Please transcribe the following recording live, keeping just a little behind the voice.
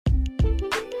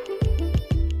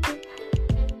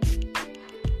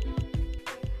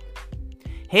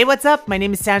Hey, what's up? My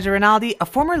name is Sandra Rinaldi, a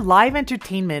former live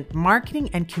entertainment, marketing,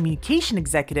 and communication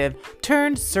executive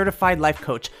turned certified life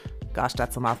coach. Gosh,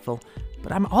 that's a mouthful.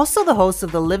 But I'm also the host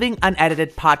of the Living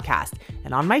Unedited podcast.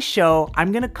 And on my show,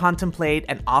 I'm going to contemplate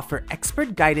and offer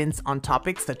expert guidance on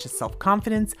topics such as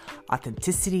self-confidence,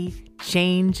 authenticity,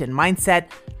 change, and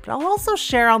mindset. But I'll also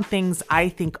share on things I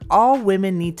think all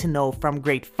women need to know, from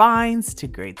great finds to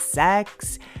great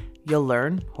sex. You'll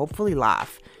learn, hopefully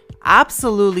laugh.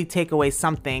 Absolutely take away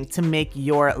something to make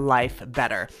your life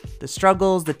better. The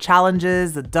struggles, the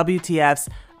challenges, the WTFs.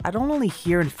 I don't only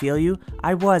hear and feel you,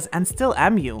 I was and still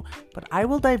am you, but I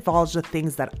will divulge the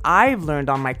things that I've learned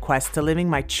on my quest to living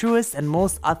my truest and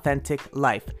most authentic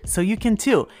life. So you can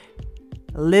too.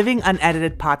 Living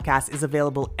Unedited podcast is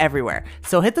available everywhere.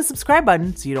 So hit the subscribe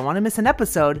button so you don't want to miss an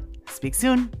episode. Speak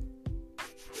soon.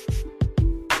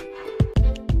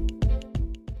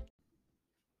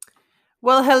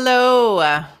 Well,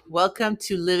 hello. Welcome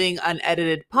to Living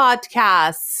Unedited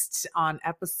podcast on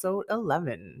episode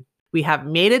 11. We have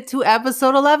made it to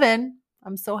episode 11.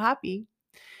 I'm so happy.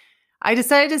 I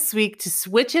decided this week to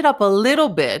switch it up a little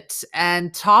bit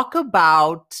and talk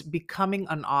about becoming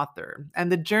an author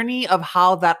and the journey of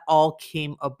how that all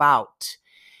came about.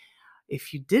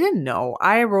 If you didn't know,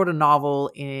 I wrote a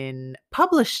novel and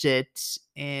published it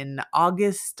in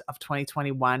August of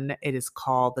 2021. It is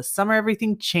called The Summer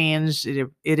Everything Changed. It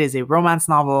is a romance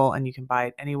novel, and you can buy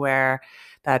it anywhere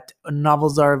that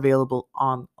novels are available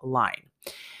online.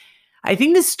 I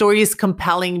think this story is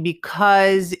compelling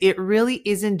because it really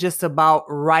isn't just about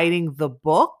writing the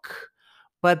book,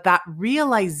 but that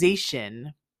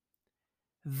realization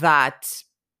that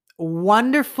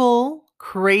wonderful,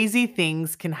 crazy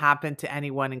things can happen to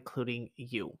anyone, including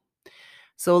you.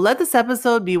 So let this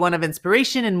episode be one of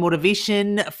inspiration and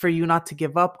motivation for you not to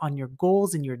give up on your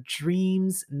goals and your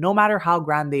dreams, no matter how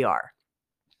grand they are.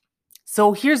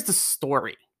 So here's the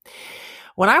story.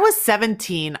 When I was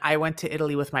 17, I went to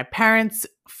Italy with my parents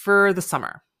for the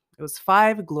summer. It was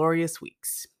 5 glorious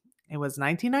weeks. It was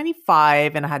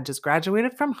 1995, and I had just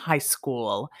graduated from high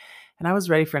school, and I was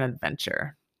ready for an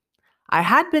adventure. I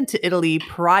had been to Italy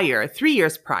 3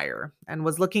 years prior, and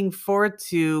was looking forward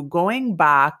to going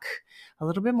back a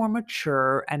little bit more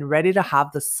mature and ready to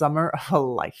have the summer of a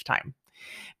lifetime.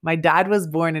 My dad was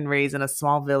born and raised in a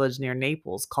small village near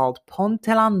Naples called Ponte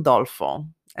Landolfo,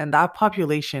 and that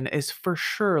population is for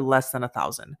sure less than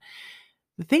 1,000.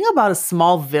 The thing about a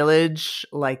small village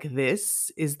like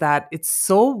this is that it's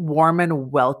so warm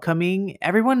and welcoming.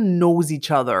 Everyone knows each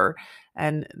other.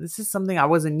 And this is something I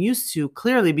wasn't used to,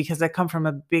 clearly, because I come from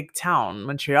a big town.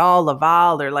 Montreal,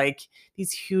 Laval, they're like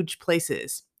these huge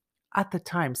places. At the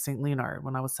time, St. Leonard,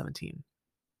 when I was 17.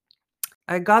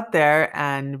 I got there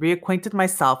and reacquainted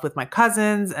myself with my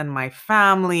cousins and my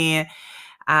family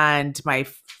and my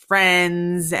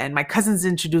friends, and my cousins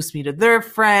introduced me to their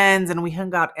friends, and we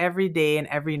hung out every day and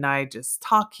every night, just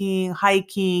talking,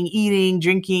 hiking, eating,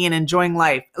 drinking, and enjoying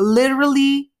life.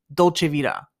 Literally, dolce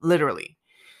vita, literally.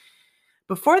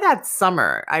 Before that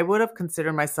summer, I would have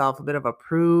considered myself a bit of a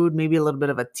prude, maybe a little bit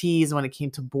of a tease when it came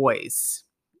to boys.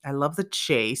 I love the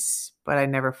chase, but I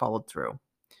never followed through.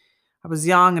 I was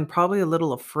young and probably a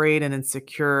little afraid and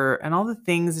insecure and all the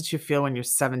things that you feel when you're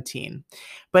 17.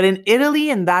 But in Italy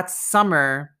in that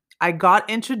summer, I got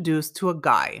introduced to a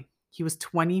guy. He was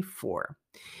 24.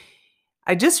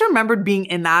 I just remembered being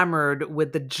enamored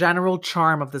with the general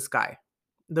charm of this guy.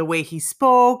 The way he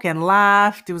spoke and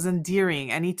laughed, it was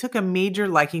endearing, and he took a major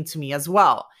liking to me as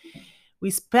well. We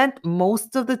spent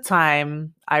most of the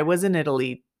time I was in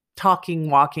Italy talking,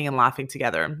 walking, and laughing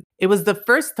together. It was the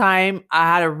first time I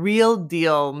had a real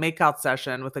deal makeout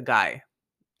session with a guy.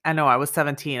 I know I was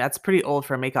 17. That's pretty old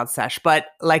for a makeout sesh. But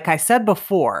like I said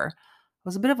before, I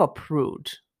was a bit of a prude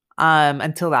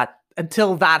until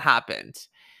that happened.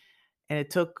 And it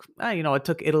took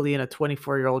Italy and a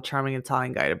 24-year-old charming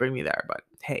Italian guy to bring me there. But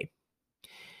hey.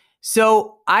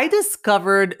 So I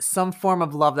discovered some form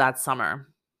of love that summer.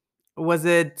 Was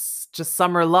it just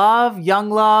summer love, young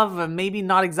love, and maybe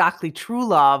not exactly true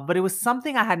love, but it was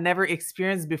something I had never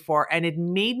experienced before, and it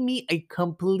made me a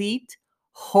complete,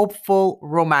 hopeful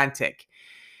romantic.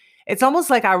 It's almost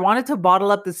like I wanted to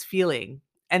bottle up this feeling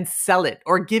and sell it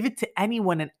or give it to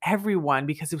anyone and everyone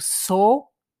because it was so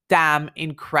damn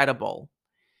incredible.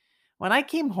 When I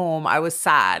came home, I was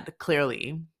sad,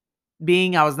 clearly,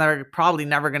 being I was probably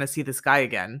never going to see this guy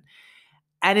again.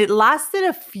 And it lasted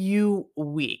a few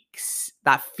weeks,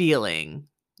 that feeling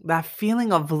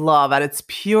of love at its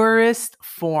purest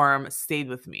form stayed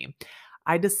with me.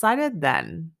 I decided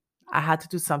then I had to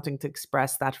do something to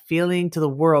express that feeling to the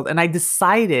world. And I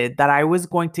decided that I was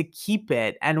going to keep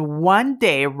it and one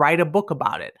day write a book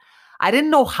about it. I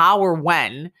didn't know how or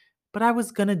when, but I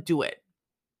was going to do it.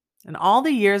 And all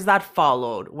the years that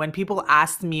followed, when people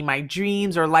asked me my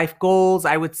dreams or life goals,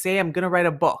 I would say I'm going to write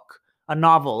a book, a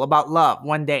novel about love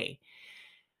one day.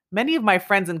 Many of my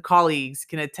friends and colleagues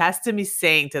can attest to me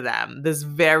saying to them this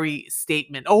very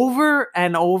statement over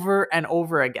and over and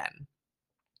over again.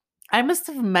 I must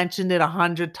have mentioned it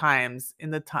 100 times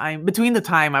in the time between the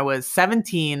time I was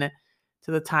 17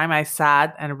 to the time I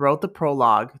sat and wrote the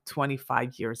prologue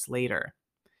 25 years later.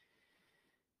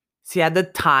 See, at the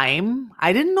time,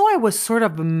 I didn't know I was sort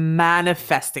of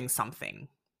manifesting something.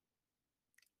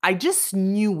 I just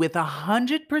knew with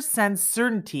 100%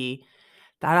 certainty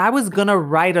that I was going to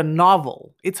write a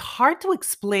novel. It's hard to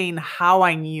explain how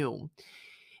I knew.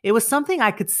 It was something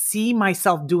I could see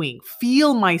myself doing,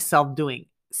 feel myself doing.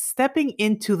 Stepping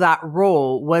into that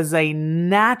role was a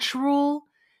natural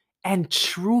and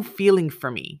true feeling for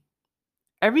me.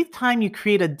 Every time you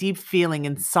create a deep feeling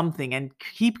in something and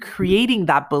keep creating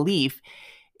that belief,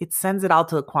 it sends it out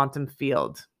to the quantum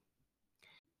field.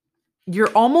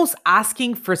 You're almost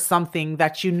asking for something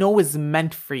that you know is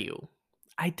meant for you.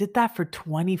 I did that for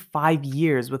 25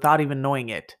 years without even knowing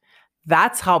it.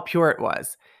 That's how pure it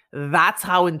was. That's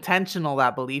how intentional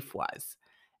that belief was.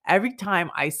 Every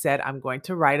time I said I'm going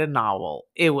to write a novel,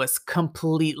 it was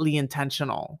completely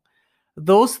intentional.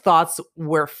 Those thoughts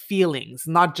were feelings,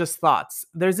 not just thoughts.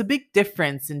 There's a big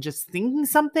difference in just thinking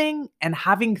something and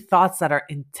having thoughts that are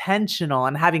intentional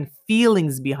and having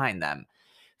feelings behind them.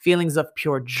 Feelings of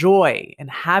pure joy and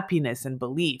happiness and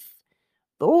belief.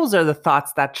 Those are the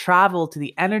thoughts that travel to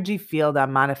the energy field that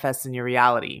manifests in your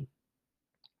reality.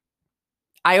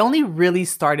 I only really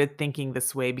started thinking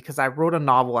this way because I wrote a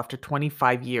novel after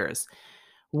 25 years.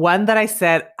 One that I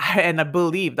said and I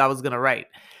believed I was going to write.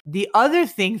 The other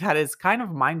thing that is kind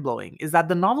of mind-blowing is that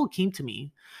the novel came to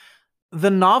me. The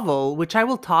novel, which I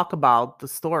will talk about the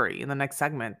story in the next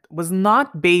segment, was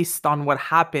not based on what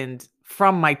happened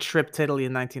from my trip to Italy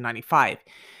in 1995.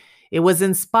 It was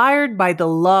inspired by the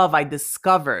love I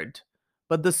discovered,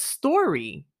 but the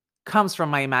story comes from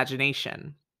my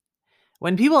imagination.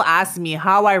 When people ask me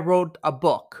how I wrote a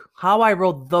book, how I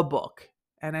wrote the book,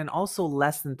 and in also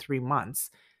less than 3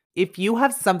 months, if you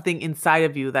have something inside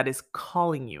of you that is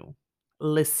calling you,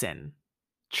 listen,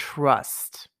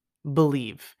 trust,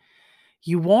 believe.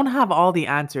 You won't have all the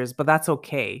answers, but that's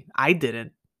okay. I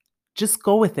didn't. Just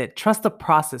go with it. Trust the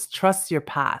process. Trust your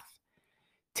path.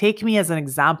 Take me as an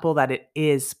example that it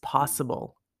is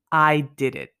possible. I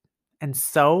did it. And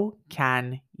so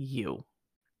can you.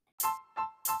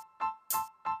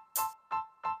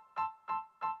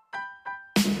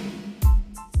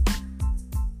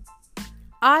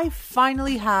 I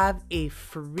finally have a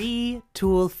free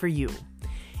tool for you.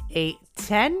 A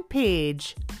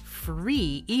 10-page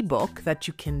free ebook that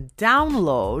you can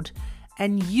download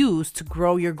and use to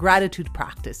grow your gratitude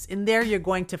practice. In there, you're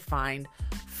going to find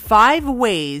 5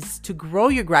 ways to grow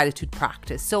your gratitude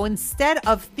practice. So instead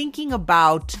of thinking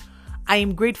about, I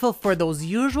am grateful for those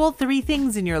usual 3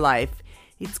 things in your life,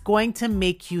 it's going to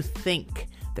make you think.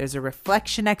 There's a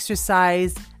reflection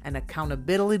exercise, an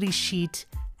accountability sheet,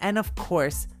 and of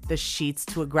course, the sheets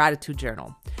to a gratitude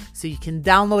journal. So you can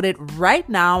download it right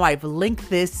now. I've linked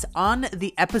this on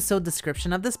the episode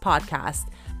description of this podcast,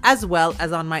 as well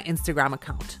as on my Instagram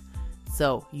account.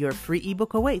 So your free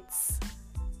ebook awaits.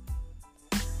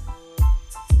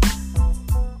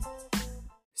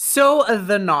 So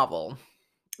the novel.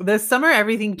 This Summer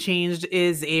Everything Changed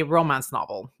is a romance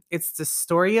novel. It's the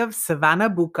story of Savannah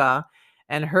Buka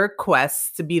and her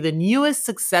quest to be the newest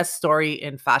success story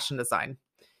in fashion design.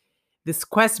 This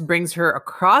quest brings her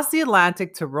across the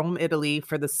Atlantic to Rome, Italy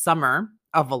for the summer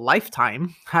of a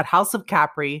lifetime at House of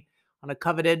Capri on a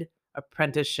coveted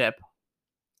apprenticeship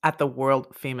at the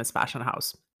world-famous fashion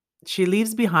house. She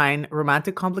leaves behind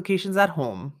romantic complications at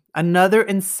home, another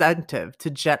incentive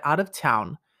to jet out of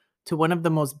town to one of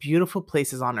the most beautiful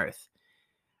places on earth.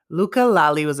 Luca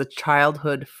Lali was a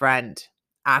childhood friend.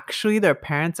 Actually, their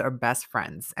parents are best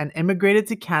friends and immigrated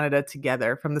to Canada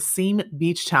together from the same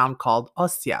beach town called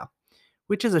Ostia,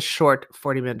 which is a short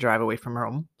 40-minute drive away from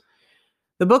Rome.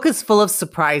 The book is full of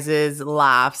surprises,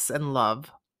 laughs, and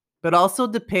love, but also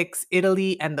depicts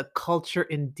Italy and the culture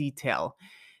in detail.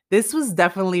 This was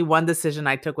definitely one decision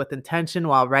I took with intention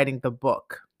while writing the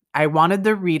book. I wanted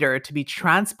the reader to be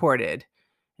transported,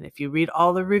 and if you read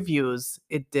all the reviews,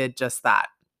 it did just that.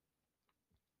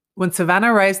 When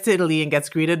Savannah arrives to Italy and gets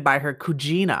greeted by her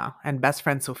cugina and best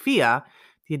friend Sofia,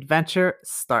 the adventure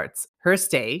starts. Her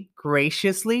stay,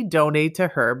 graciously donated to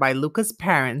her by Luca's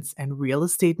parents and real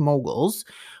estate moguls,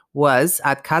 was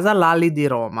at Casa Lali di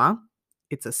Roma,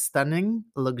 It's a stunning,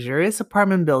 luxurious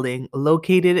apartment building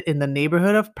located in the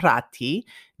neighborhood of Prati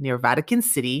near Vatican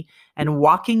City and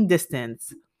walking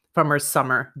distance from her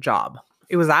summer job.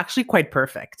 It was actually quite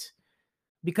perfect.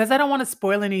 Because I don't want to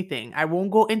spoil anything, I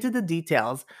won't go into the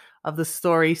details of the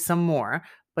story some more.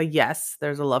 But yes,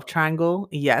 there's a love triangle.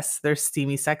 Yes, there's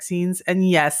steamy sex scenes. And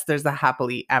yes, there's a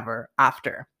happily ever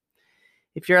after.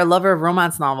 If you're a lover of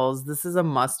romance novels, this is a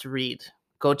must read.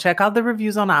 Go check out the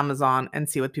reviews on Amazon and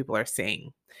see what people are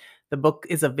saying. The book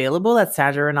is available at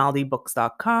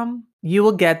sandrarinaldibooks.com. You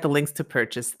will get the links to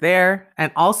purchase there.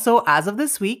 And also, as of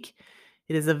this week,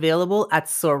 it is available at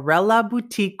Sorella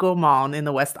Boutique Gaumont in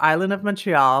the West Island of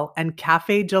Montreal and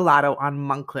Cafe Gelato on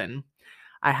Moncton.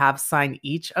 I have signed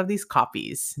each of these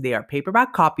copies. They are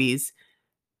paperback copies.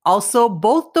 Also,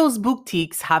 both those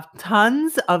boutiques have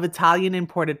tons of Italian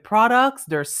imported products.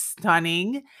 They're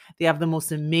stunning. They have the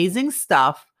most amazing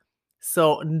stuff.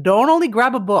 So don't only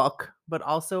grab a book, but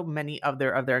also many of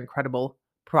their incredible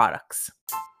products.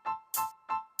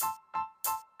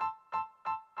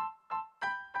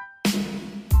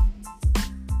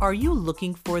 Are you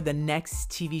looking for the next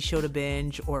TV show to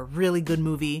binge, or a really good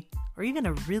movie, or even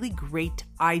a really great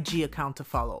IG account to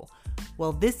follow?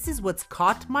 Well, this is what's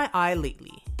caught my eye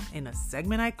lately in a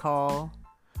segment I call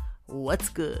What's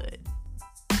Good?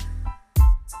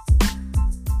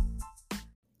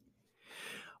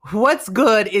 What's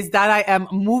good is that I am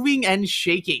moving and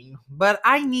shaking, but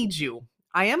I need you.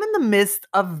 I am in the midst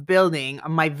of building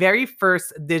my very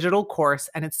first digital course,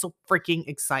 and it's so freaking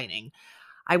exciting.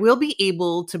 I will be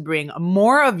able to bring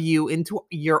more of you into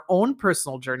your own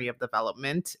personal journey of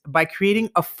development by creating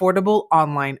affordable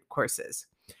online courses.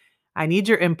 I need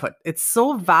your input. It's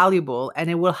so valuable and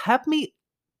it will help me.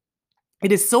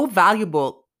 It is so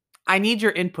valuable. I need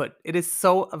your input. It is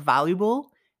so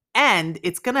valuable and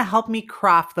it's going to help me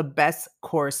craft the best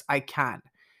course I can.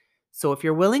 So if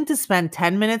you're willing to spend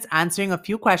 10 minutes answering a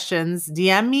few questions,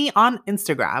 DM me on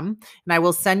Instagram and I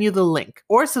will send you the link,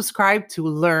 or subscribe to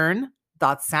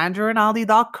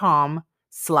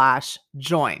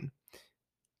learn.sandrarinaldi.com/join.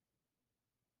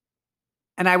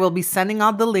 And I will be sending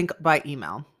out the link by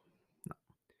email.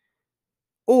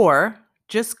 Or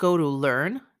just go to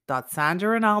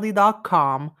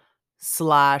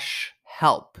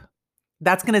learn.sandrarinaldi.com/help.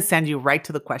 That's going to send you right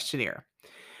to the questionnaire.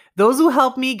 Those who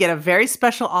help me get a very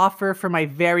special offer for my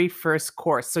very first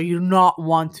course, so you do not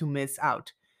want to miss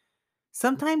out.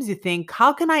 Sometimes you think,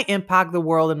 how can I impact the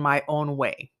world in my own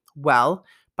way? Well,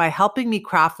 by helping me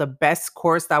craft the best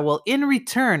course that will in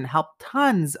return help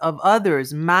tons of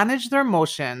others manage their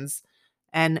emotions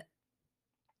and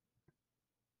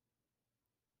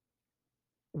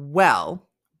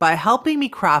by helping me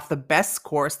craft the best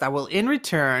course that will in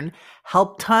return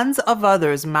help tons of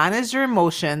others manage their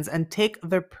emotions and take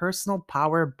their personal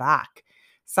power back.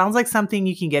 Sounds like something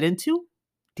you can get into?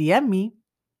 DM me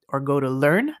or go to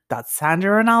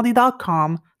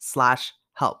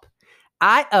learn.sandrarinaldi.com/help.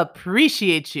 I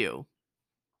appreciate you.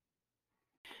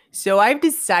 So I've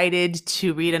decided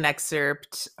to read an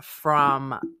excerpt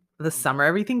from The Summer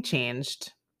Everything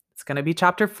Changed. It's going to be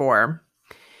chapter 4.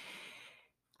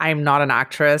 I'm not an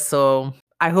actress, so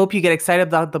I hope you get excited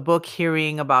about the book,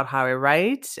 hearing about how I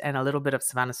write and a little bit of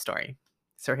Savannah's story.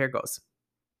 So here goes.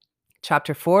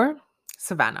 Chapter 4,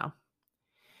 Savannah.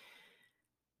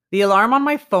 The alarm on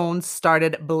my phone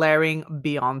started blaring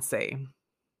Beyoncé.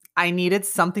 I needed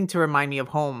something to remind me of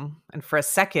home, and for a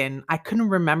second, I couldn't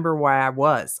remember where I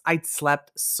was. I'd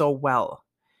slept so well.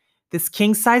 This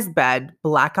king-size bed,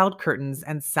 blackout curtains,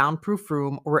 and soundproof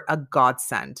room were a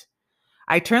godsend.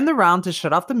 I turned around to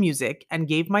shut off the music and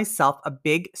gave myself a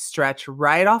big stretch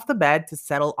right off the bed to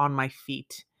settle on my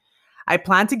feet. I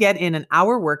planned to get in an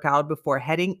hour workout before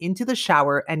heading into the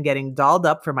shower and getting dolled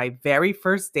up for my very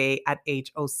first day at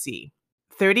HOC.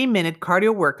 30-minute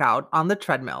cardio workout on the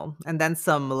treadmill and then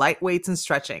some light weights and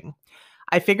stretching.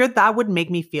 I figured that would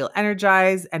make me feel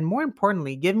energized and, more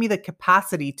importantly, give me the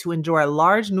capacity to enjoy a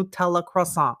large Nutella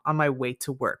croissant on my way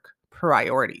to work.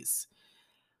 Priorities.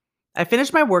 I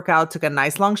finished my workout, took a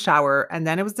nice long shower, and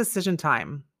then it was decision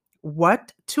time.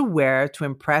 What to wear to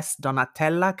impress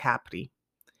Donatella Capri?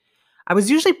 I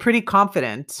was usually pretty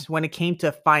confident when it came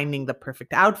to finding the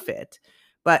perfect outfit,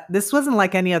 but this wasn't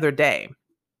like any other day.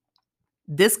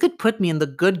 This could put me in the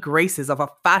good graces of a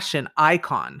fashion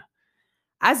icon.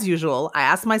 As usual, I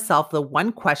asked myself the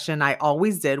one question I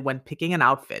always did when picking an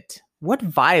outfit. What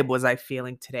vibe was I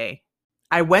feeling today?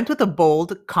 I went with a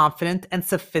bold, confident, and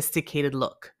sophisticated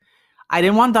look. I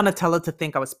didn't want Donatella to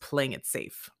think I was playing it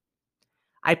safe.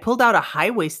 I pulled out a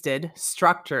high-waisted,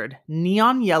 structured,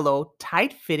 neon yellow,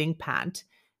 tight-fitting pant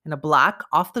and a black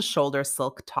off-the-shoulder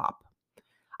silk top.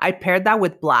 I paired that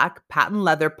with black patent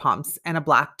leather pumps and a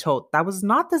black tote that was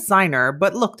not designer,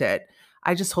 but looked it.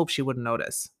 I just hope she wouldn't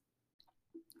notice.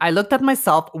 I looked at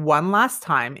myself one last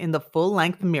time in the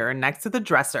full-length mirror next to the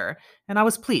dresser, and I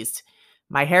was pleased.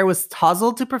 My hair was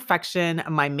tousled to perfection,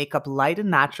 my makeup light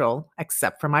and natural,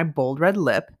 except for my bold red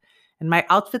lip, and my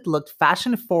outfit looked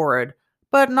fashion-forward,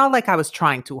 but not like I was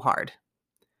trying too hard.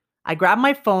 I grabbed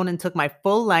my phone and took my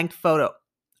full-length photo.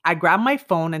 I grabbed my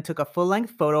phone and took a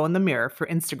full-length photo in the mirror for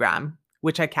Instagram,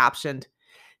 which I captioned,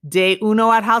 Day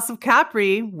uno at House of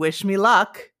Capri, wish me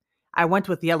luck. I went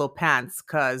with yellow pants,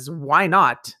 cause why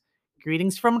not?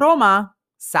 Greetings from Roma,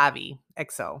 Savvy,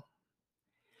 XO.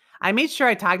 I made sure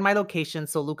I tagged my location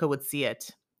so Luca would see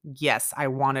it. Yes, I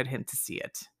wanted him to see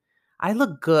it. I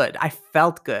looked good, I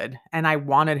felt good, and I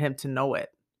wanted him to know it.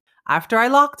 After I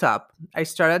locked up, I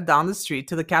started down the street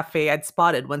to the cafe I'd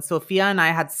spotted when Sofia and I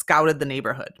had scouted the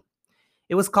neighborhood.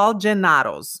 It was called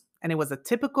Gennaro's, and it was a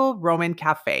typical Roman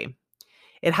cafe.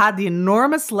 It had the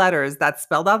enormous letters that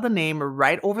spelled out the name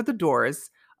right over the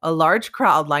doors, a large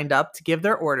crowd lined up to give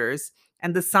their orders,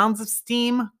 and the sounds of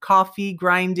steam, coffee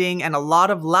grinding, and a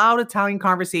lot of loud Italian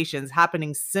conversations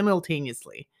happening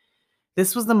simultaneously.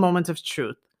 This was the moment of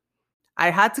truth.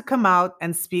 I had to come out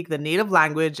and speak the native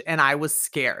language, and I was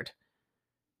scared.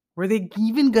 Were they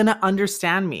even gonna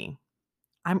understand me?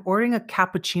 I'm ordering a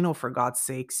cappuccino, for God's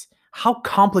sakes. How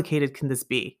complicated can this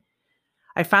be?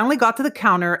 I finally got to the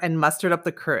counter and mustered up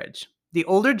the courage. The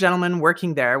older gentleman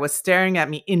working there was staring at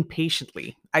me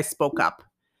impatiently. I spoke up.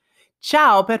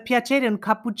 Ciao, per piacere un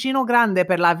cappuccino grande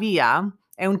per la via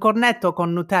e un cornetto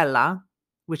con Nutella,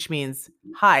 which means,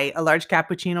 hi, a large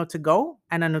cappuccino to go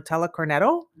and a Nutella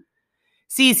cornetto?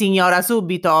 Sì, signora,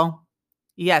 subito.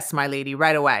 Yes, my lady,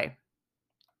 right away.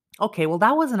 Okay, well,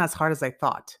 that wasn't as hard as I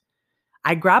thought.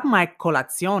 I grabbed my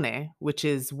colazione, which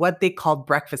is what they called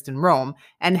breakfast in Rome,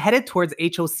 and headed towards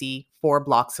HOC 4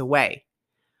 blocks away.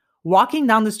 Walking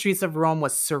down the streets of Rome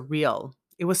was surreal.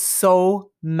 It was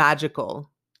so magical.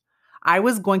 I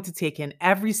was going to take in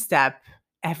every step,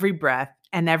 every breath,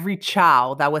 and every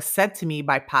ciao that was said to me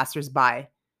by passersby.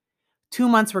 2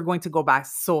 months were going to go by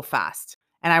so fast,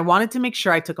 and I wanted to make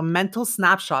sure I took mental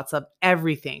snapshots of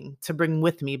everything to bring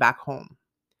with me back home.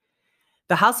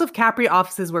 The House of Capri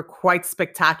offices were quite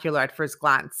spectacular at first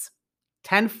glance.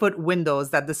 10-foot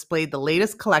windows that displayed the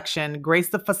latest collection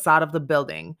graced the facade of the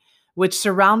building, which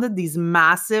surrounded these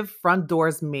massive front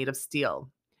doors made of steel.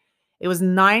 It was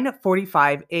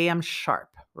 9:45 a.m. sharp,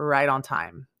 right on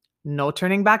time. No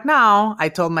turning back now, I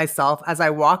told myself as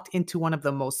I walked into one of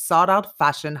the most sought-out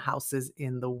fashion houses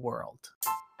in the world.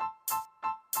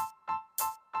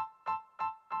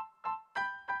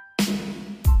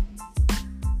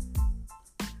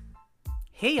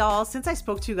 Hey y'all, since I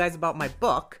spoke to you guys about my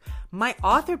book, my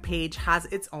author page has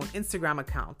its own Instagram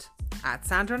account. At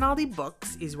Sandra Naldi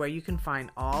Books is where you can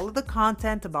find all of the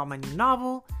content about my new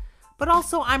novel, but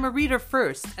also I'm a reader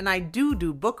first and I do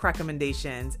book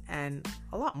recommendations and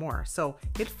a lot more. So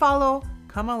hit follow,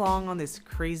 come along on this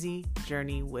crazy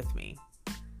journey with me.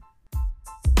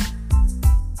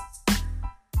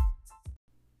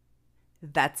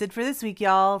 That's it for this week,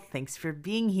 y'all. Thanks for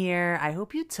being here. I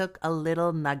hope you took a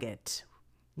little nugget.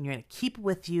 You're going to keep it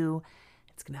with you.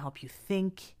 It's going to help you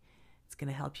think. It's going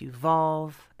to help you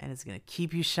evolve. And it's going to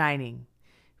keep you shining.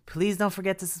 Please don't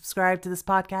forget to subscribe to this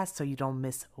podcast so you don't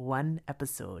miss one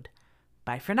episode.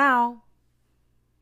 Bye for now.